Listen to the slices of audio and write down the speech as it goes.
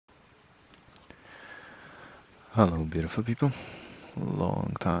Hello, beautiful people.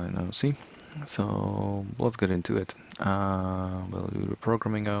 Long time no see. So let's get into it. We'll do the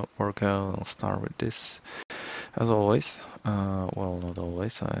programming workout. I'll start with this. As always, well, not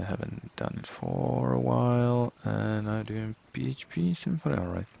always. I haven't done it for a while, and I'm doing PHP Symfony.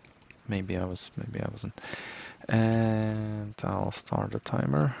 All right. Maybe I was, maybe I wasn't. And I'll start the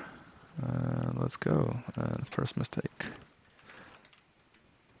timer. Let's go. First mistake.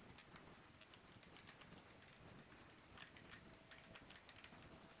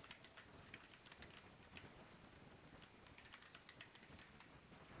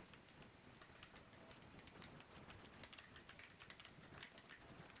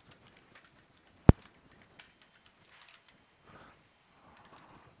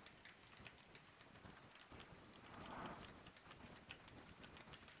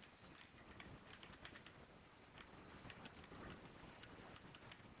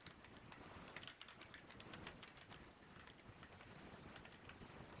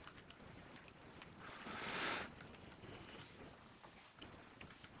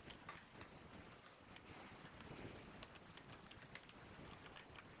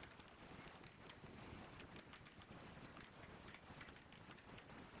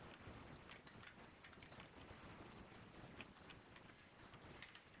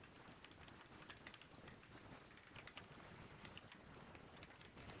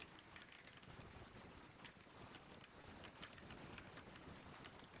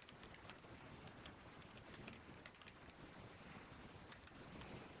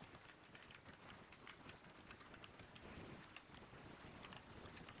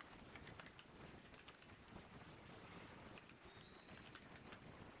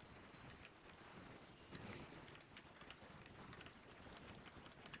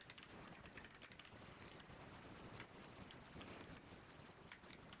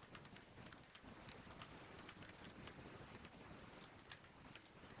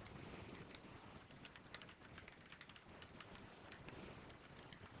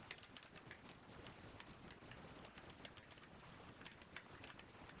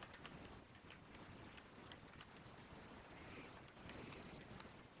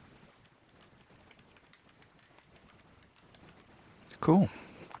 Cool.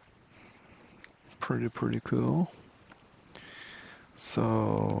 Pretty cool.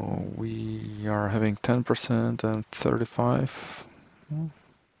 So we are having 10% and 35. And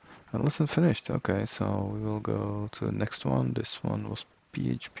listen finished. Okay, so we will go to the next one. This one was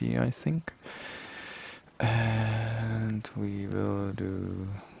PHP, I think. And we will do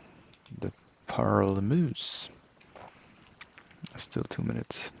the Parlemoose. Still 2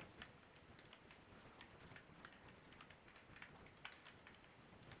 minutes.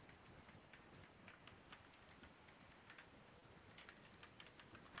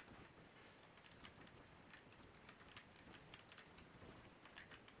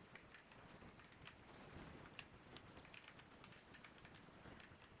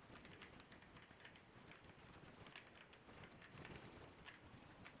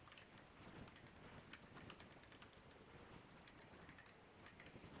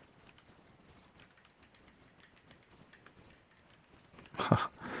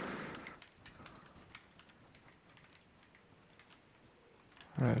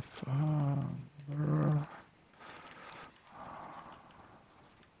 Ref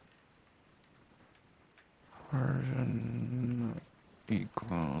version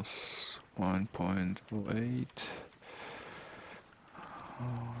equals 1.08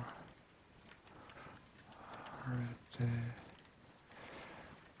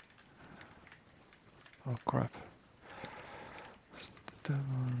 oh crap.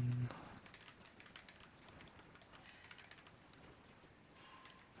 Seven.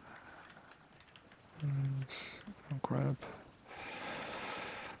 Oh crap.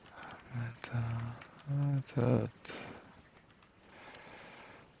 Method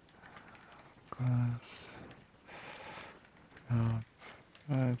class up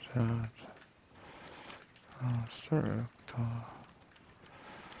method constructor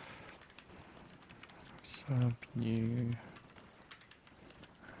sub new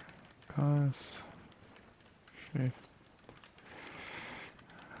class shift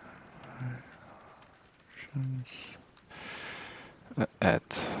actions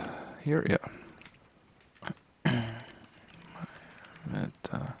at here, yeah.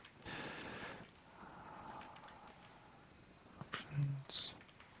 Meta options.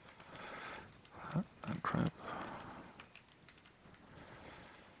 Crap.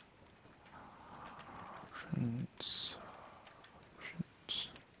 Options.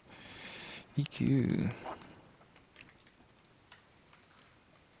 EQ.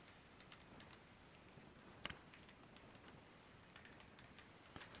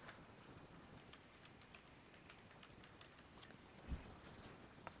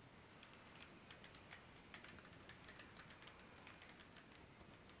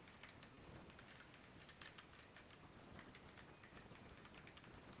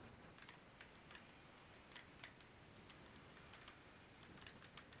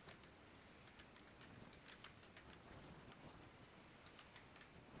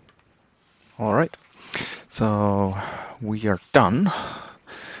 All right, so we are done,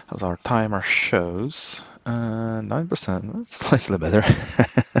 as our timer shows. 9%, that's slightly better.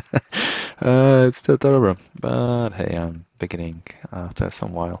 It's still terrible, but hey, I'm beginning after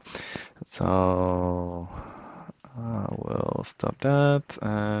some while. So we'll stop that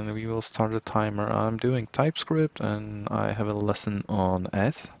and we will start the timer. I'm doing TypeScript and I have a lesson on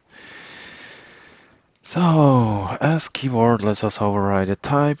S. So, as keyword lets us override a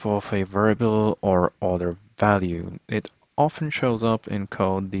type of a variable or other value. It often shows up in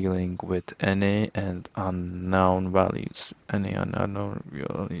code dealing with any and unknown values. Any and unknown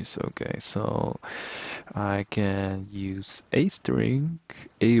values. Okay, so I can use a string,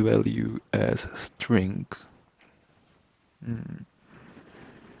 a value as string. Hmm,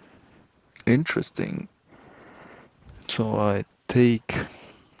 interesting. So I take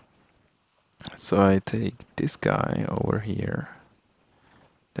so I take this guy over here,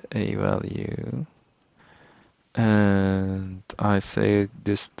 the a value. And I say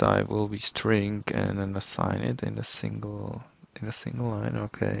this type will be string and then assign it in a single line,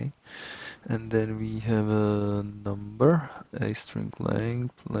 okay. And then we have a number, a string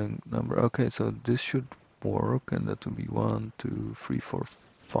length number. Okay, so this should work and that will be 1, 2, 3, 4,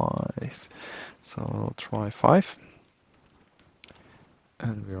 5. So I'll try 5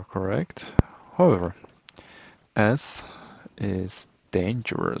 and we are correct. However, S is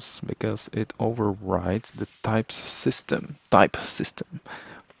dangerous because it overrides the type system.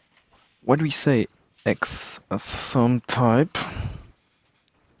 When we say X as some type,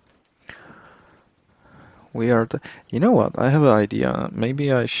 we are the, you know what? I have an idea.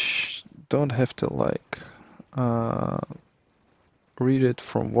 Maybe I don't have to like uh, read it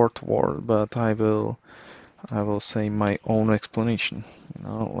from word to word, but I will say my own explanation. You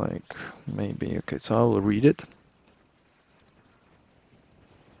know, like maybe okay. So I will read it.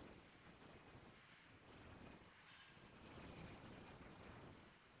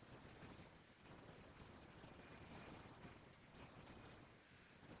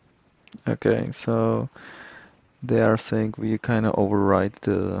 Okay, so they are saying we kind of override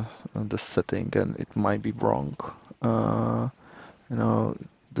the setting and it might be wrong. Uh, you know,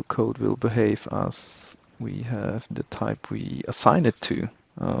 the code will behave as we have the type we assign it to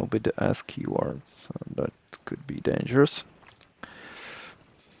with the as keyword. So that could be dangerous.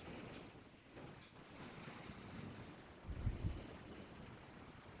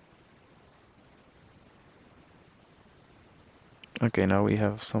 Okay, now we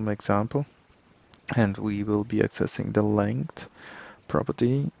have some example, and we will be accessing the length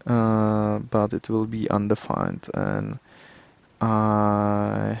property, but it will be undefined, and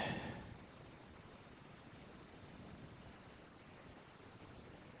I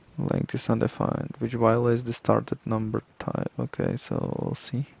length is undefined, which violates the started number type. Okay, so we'll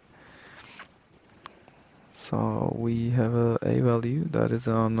see. So we have a value that is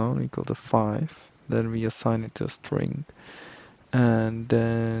unknown equal to 5. Then we assign it to a string. And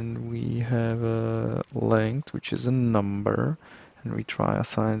then we have a length, which is a number. And we try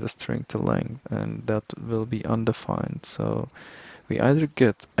assign the string to length. And that will be undefined. So we either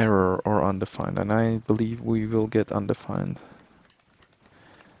get error or undefined. And I believe we will get undefined.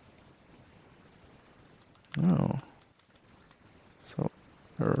 Oh. So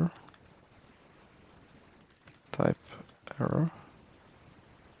error. Type error.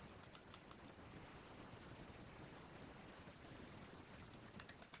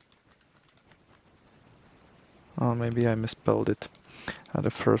 Oh, maybe I misspelled it at the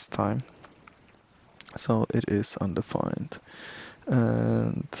first time. So it is undefined.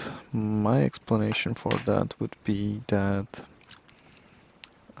 And my explanation for that would be that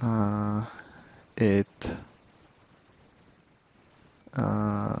uh, it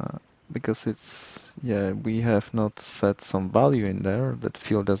because it's yeah we have not set some value in there, that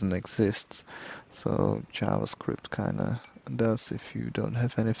field doesn't exist, so JavaScript kind of does if you don't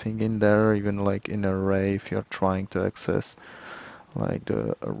have anything in there, even like in an array, if you're trying to access like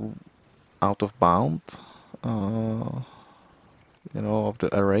the out of bound of the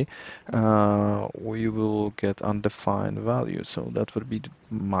array, we will get undefined value. So that would be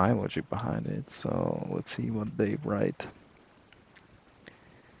my logic behind it. So let's see what they write.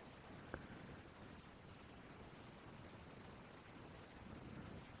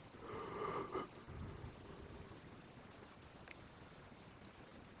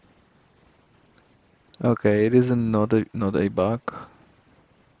 Okay, it is not a bug.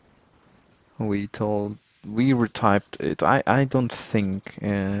 We retyped it. I don't think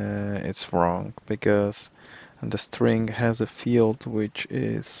it's wrong because the string has a field which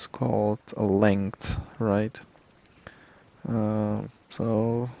is called a length, right?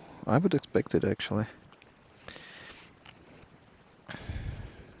 So I would expect it actually.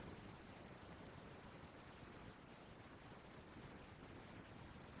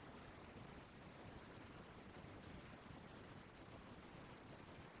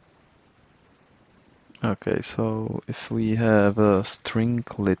 Okay, so if we have a string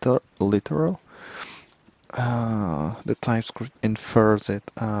literal, the TypeScript infers it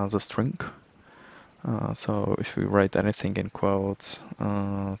as a string. So if we write anything in quotes,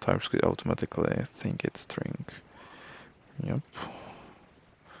 TypeScript automatically think it's string. Yep.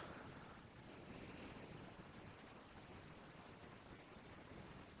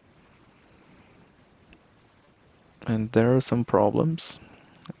 And there are some problems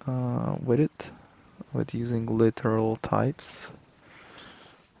with it, with using literal types.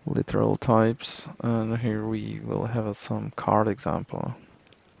 And here we will have some card example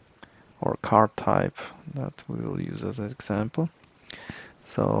or card type that we will use as an example.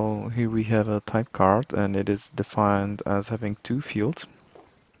 So here we have a type card and it is defined as having two fields.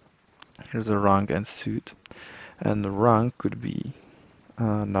 Here's a rank and suit, and the rank could be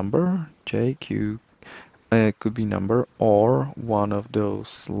number, J, Q, could be number or one of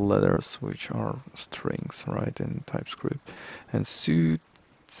those letters which are strings, right, in TypeScript. And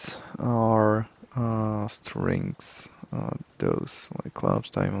suits are strings, those like clubs,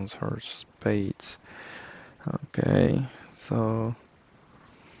 diamonds, hearts, spades. Okay, so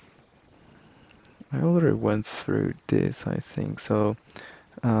I already went through this, I think. So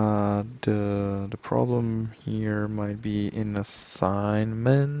the problem here might be in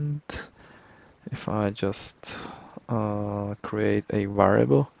assignment. If I just create a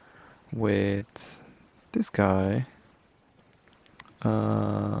variable with this guy,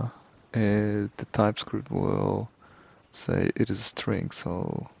 the TypeScript will say it is a string.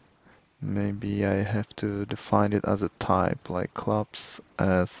 So maybe I have to define it as a type, like clubs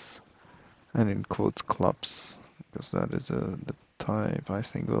as, and in quotes clubs, because that is the type I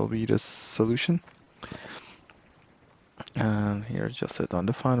think will be the solution. And here just set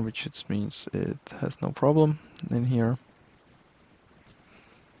undefined, which it means it has no problem in here.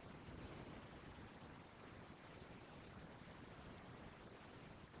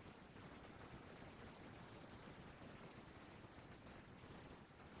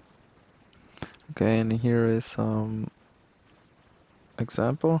 Okay, and here is some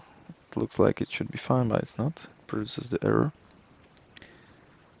example. It looks like it should be fine, but it's not. It produces the error.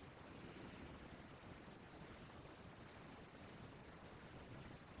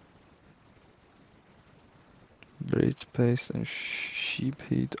 Breed space and sheep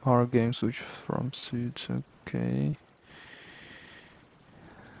heat are game switch from suits. Okay.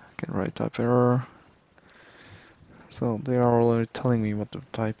 Can write type error. So they are already telling me what to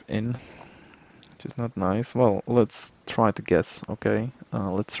type in, which is not nice. Well, let's try to guess, okay?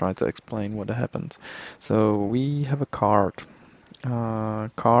 Let's try to explain what happened. So we have a card.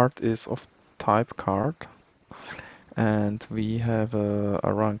 Card is of type card, and we have a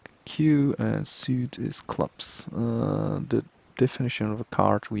rank Q, and suit is clubs. The definition of a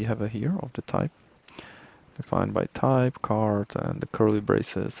card we have here of the type, defined by type, card, and the curly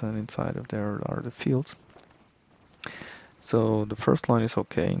braces, and inside of there are the fields. So the first line is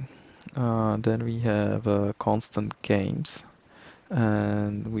okay. Then we have constant games,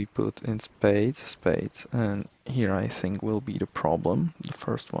 and we put in spades, and here I think will be the problem, the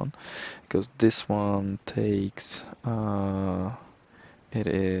first one, because this one takes it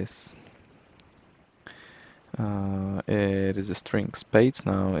is a string. Spades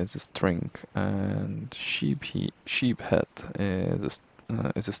now is a string, and sheep head is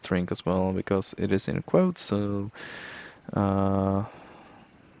a string as well because it is in quotes. So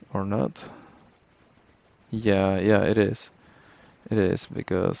or not? Yeah, it is. It is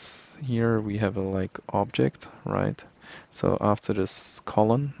because here we have a like object, right? So after this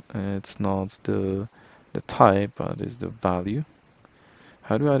colon, it's not the type, but is the value.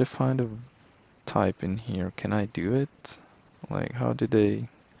 How do I define the type in here? Can I do it? Like how did they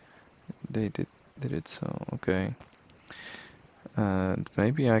did it so okay. And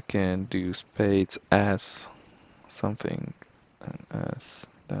maybe I can do spades as something and as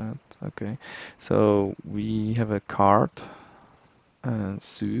that. Okay. So we have a card and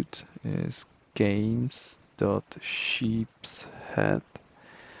suit is games dot sheep's head,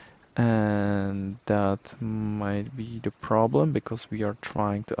 and that might be the problem because we are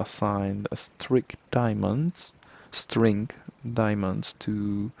trying to assign a string diamonds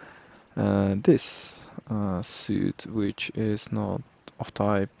to this suit, which is not of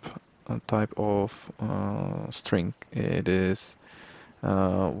type of string. It is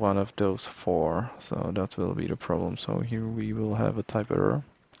one of those four, so that will be the problem. So here we will have a type error.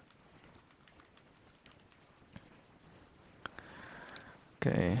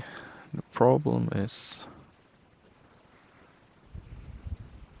 Okay, the problem is,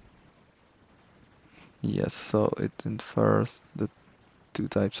 yes, so it infers the two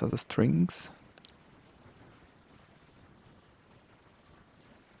types as strings.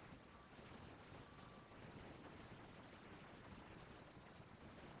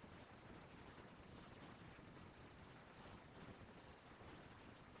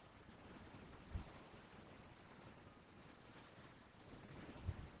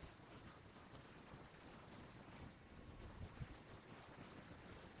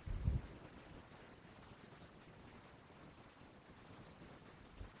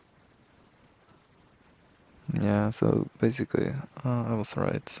 Yeah, so basically, I was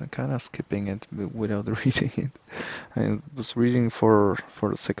right. I'm kind of skipping it without reading it. I was reading for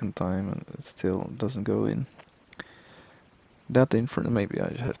the second time and it still doesn't go in. That inference, maybe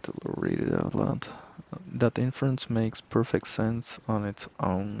I have to read it out loud. That inference makes perfect sense on its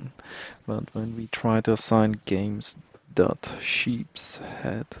own, but when we try to assign games dot sheep's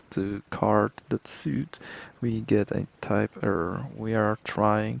head to card dot suit, we get a type error. We are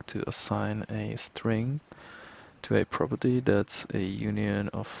trying to assign a string to a property that's a union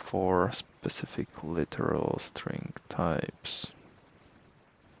of four specific literal string types.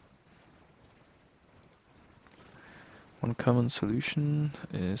 One common solution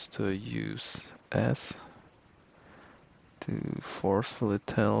is to use s to forcefully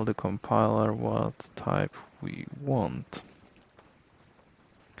tell the compiler what type we want.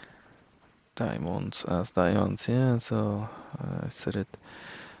 Diamonds as diamonds, yeah, so I said it.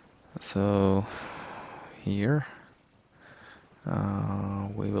 So here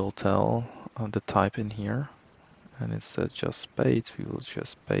we will tell the type in here, and instead just spades, we will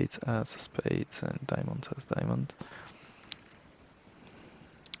just spades as spades and diamonds as diamonds.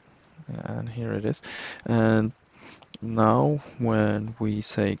 And here it is. And now when we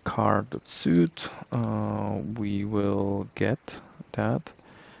say card.suit, we will get that,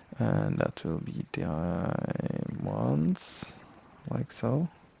 and that will be diamonds, like so.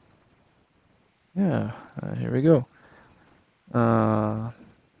 Yeah, here we go. Mhm.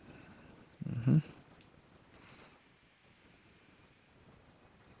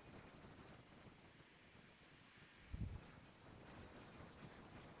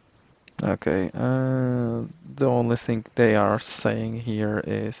 Okay, the only thing they are saying here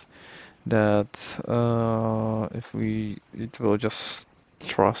is that it will just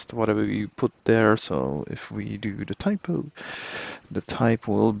trust whatever we put there. So if we do the typo, the type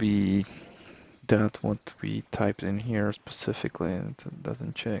will be that what we typed in here specifically, and it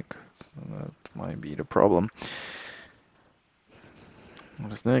doesn't check. So that might be the problem.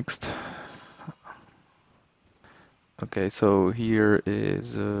 What is next? Okay, so here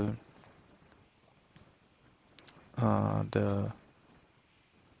is the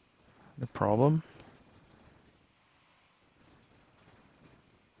problem.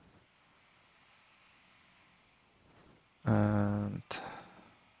 And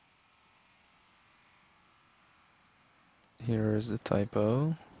here is the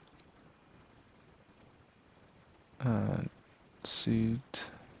typo. And suit.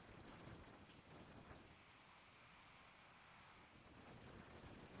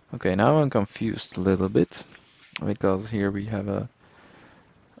 Okay, now I'm confused a little bit because here we have a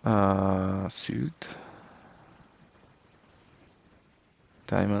suit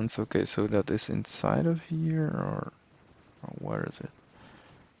diamonds. Okay, so that is inside of here, or where is it?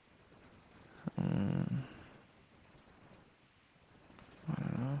 I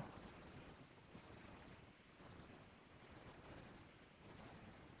don't know.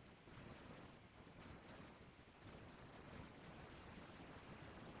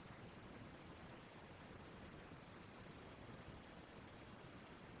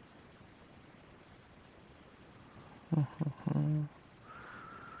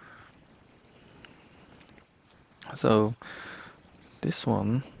 So this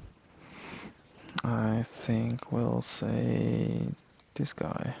one, I think we'll say this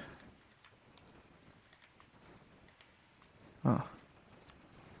guy. Ah,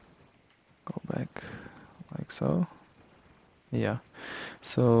 go back like so. Yeah.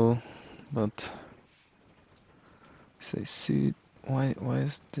 So, but say suit. Why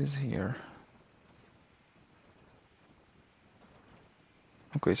is this here?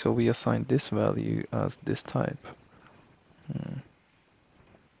 Okay, so we assign this value as this type.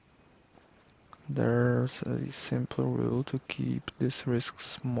 There's a simple rule to keep this risk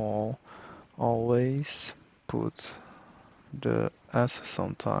small. Always put the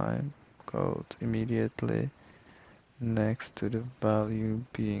some time code immediately next to the value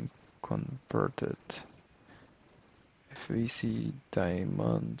being converted. If we see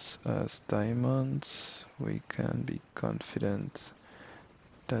diamonds as diamonds, we can be confident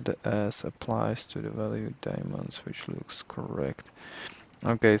that the S applies to the value diamonds, which looks correct.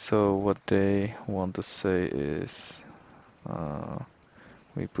 Okay, so what they want to say is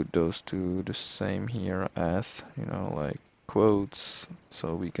we put those two the same here as, like quotes,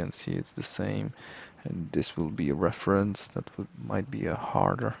 so we can see it's the same. And this will be a reference that might be a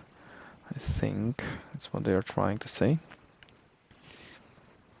harder, I think. That's what they're trying to say.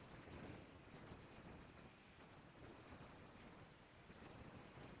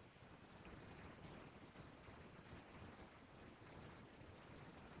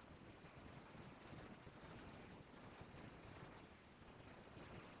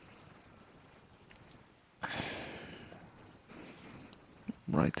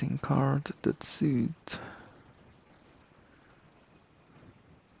 Writing card that suit.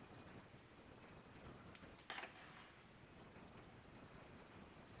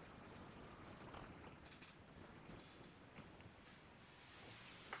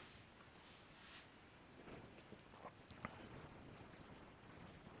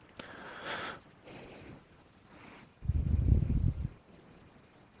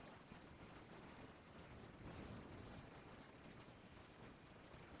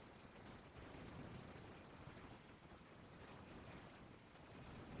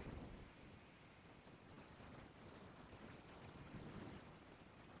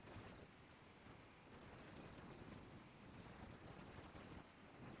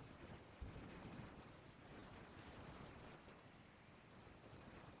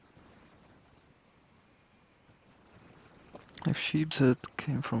 If sheep's head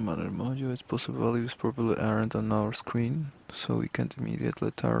came from another module, its possible values probably aren't on our screen, so we can't immediately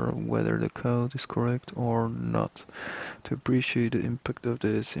tell whether the code is correct or not. To appreciate the impact of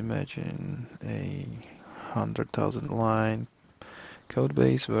this, imagine a 100,000 line code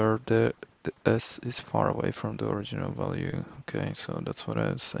base where the S is far away from the original value. Okay, so that's what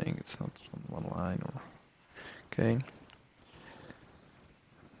I was saying. It's not one line or okay.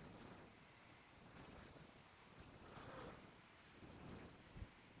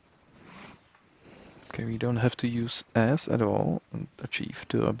 Okay, we don't have to use as at all and achieve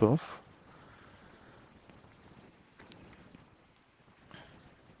the above.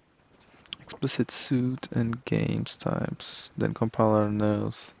 Explicit suit and games types. Then compiler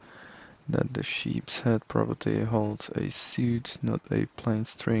knows that the sheep's head property holds a suit, not a plain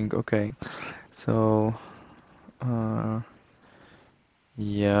string. Okay, so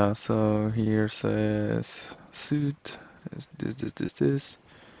yeah, so here says suit is this.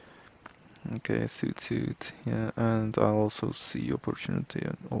 Okay, suit, yeah, and I also see opportunity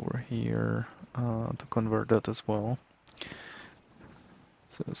over here to convert that as well.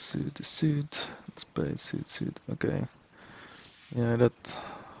 So suit is suit, space suit. Okay, yeah, that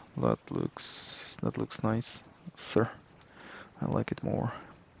looks nice, sir. I like it more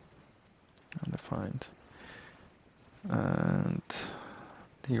undefined. And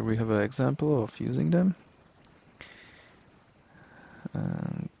here we have an example of using them.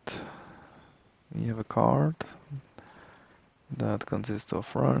 And we have a card that consists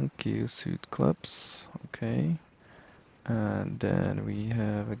of rank, queue, suit, clubs. Okay. And then we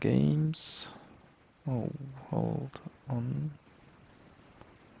have a games. Oh, hold on.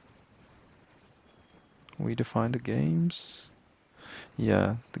 We define the games.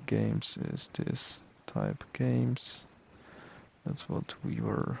 Yeah, the games is this type games. That's what we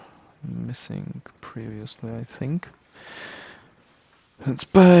were missing previously, I think. It's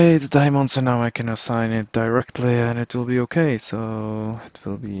paid diamonds, and now I can assign it directly and it will be okay. So it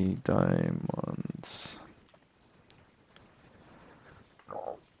will be diamonds.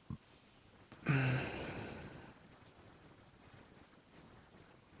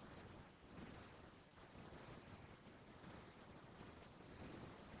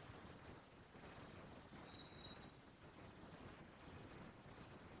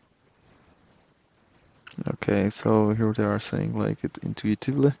 Okay, so here they are saying like it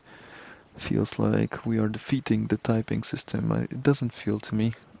intuitively feels like we are defeating the typing system. It doesn't feel to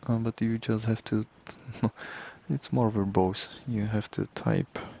me, but you just have to. It's more verbose. You have to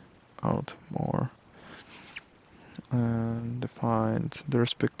type out more and define the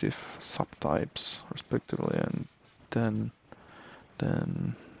respective subtypes respectively, and then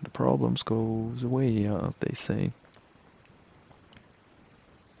then the problems goes away, as they say.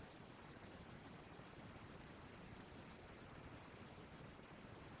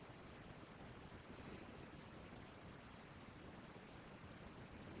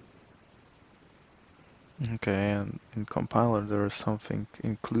 Okay, and in compiler there is something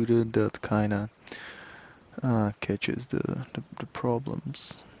included that kinda catches the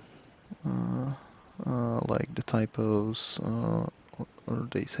problems, like the typos, or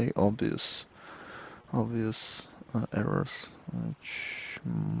they say obvious errors, which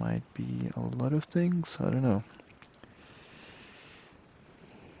might be a lot of things. I don't know.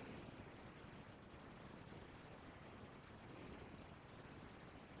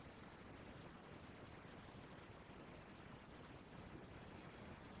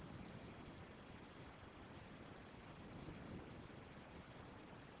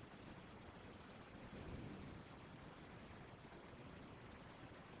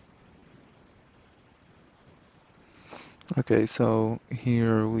 Okay, so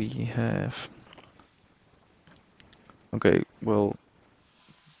here we have. Okay, well,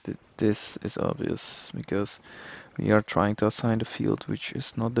 this is obvious because we are trying to assign a field which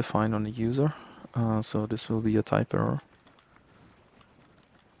is not defined on the user. So this will be a type error,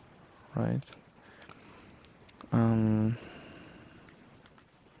 right? Um,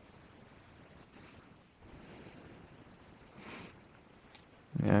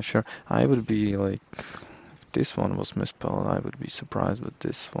 yeah, sure. I would be like, if this one was misspelled, I would be surprised, but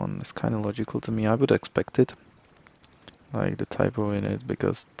this one is kind of logical to me. I would expect it, like the typo in it,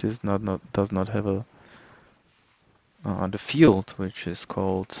 because this not does not have a the field which is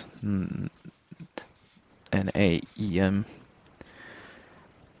called NAEM.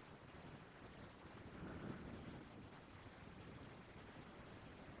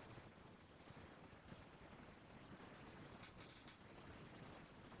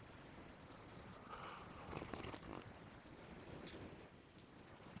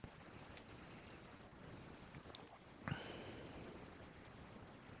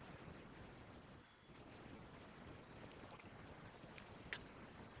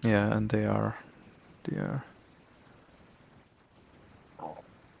 Yeah, and they are.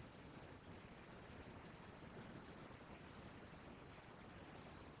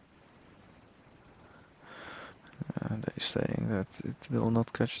 And they're saying that it will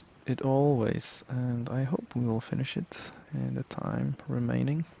not catch it always, and I hope we will finish it in the time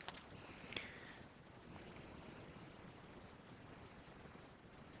remaining.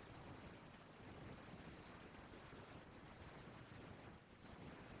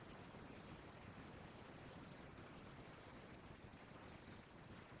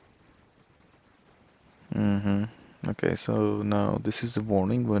 Mm-hmm. Okay, so now this is a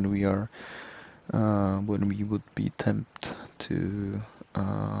warning when we would be tempted to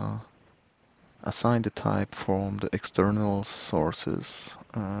assign the type from the external sources,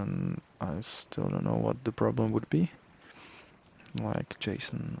 and I still don't know what the problem would be, like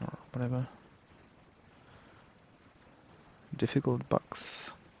JSON or whatever. Difficult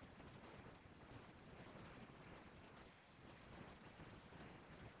bugs.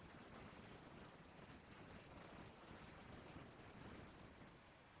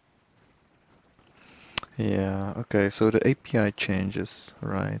 Yeah, okay, so the API changes,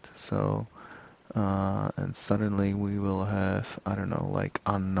 right? So, and suddenly we will have, I don't know, like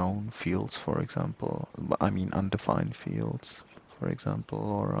unknown fields, for example. I mean, undefined fields, for example,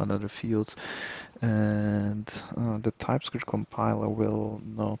 or another fields. And the TypeScript compiler will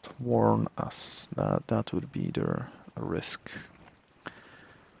not warn us. That would be the risk.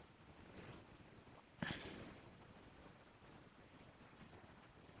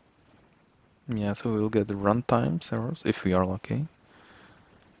 Yeah, so we'll get the runtime errors if we are lucky.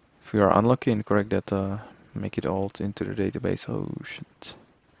 If we are unlucky, incorrect data, make it alt into the database. Oh shit.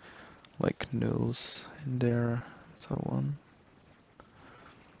 Like nulls in there, so on.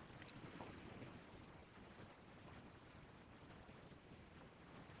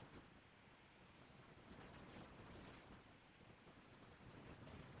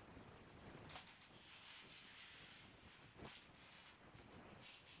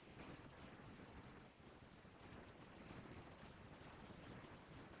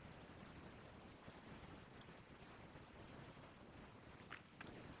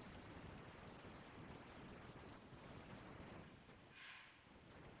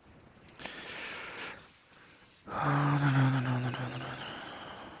 Oh, no, no, no, no, no, no,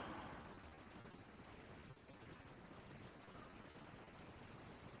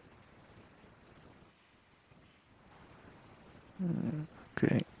 no.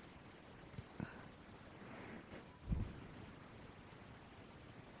 Okay.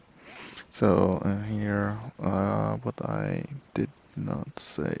 So here, what I did not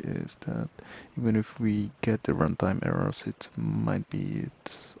say is that even if we get the runtime errors, it might be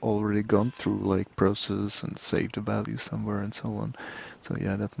it's already gone through like process and saved the value somewhere and so on. So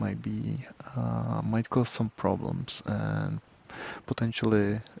yeah, that might be might cause some problems, and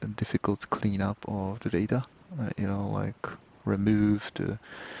potentially a difficult cleanup of the data. Like remove the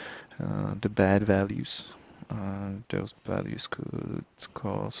bad values. Those values could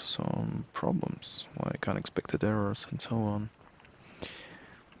cause some problems, like unexpected errors and so on.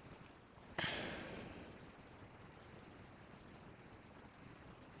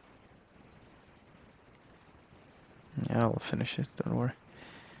 Yeah, I'll finish it, don't worry.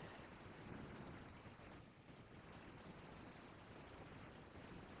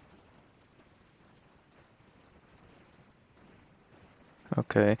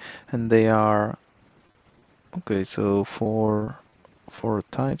 Okay, and they are okay, so for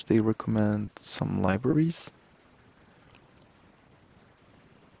types they recommend some libraries.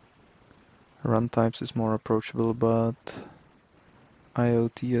 Run types is more approachable, but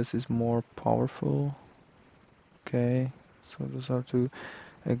IOTS is more powerful. Okay, so those are two.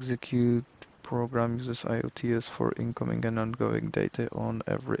 Execute program uses IOTS for incoming and outgoing data on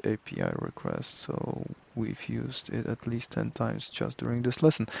every API request. So we've used it at least 10 times just during this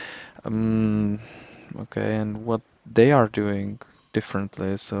lesson. Okay, and what they are doing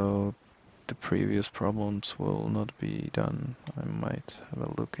differently, so the previous problems will not be done. I might have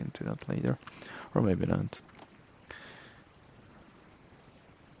a look into that later, or maybe not.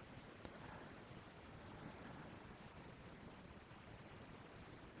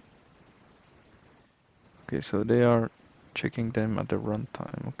 Okay, so they are checking them at the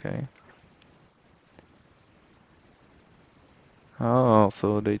runtime, okay. Oh,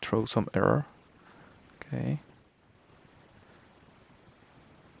 so they throw some error. Okay.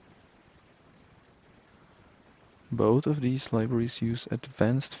 Both of these libraries use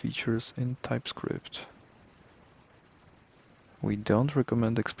advanced features in TypeScript. We don't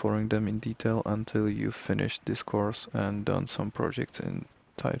recommend exploring them in detail until you've finished this course and done some projects in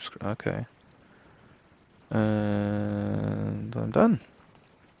TypeScript. Okay. And I'm done.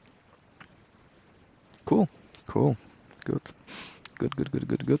 Cool. Cool. Good. Good, good, good,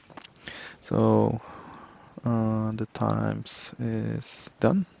 good, good. So the times is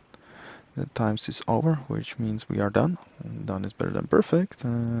done. The times is over, which means we are done. And done is better than perfect,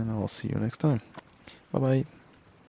 and I'll see you next time. Bye bye.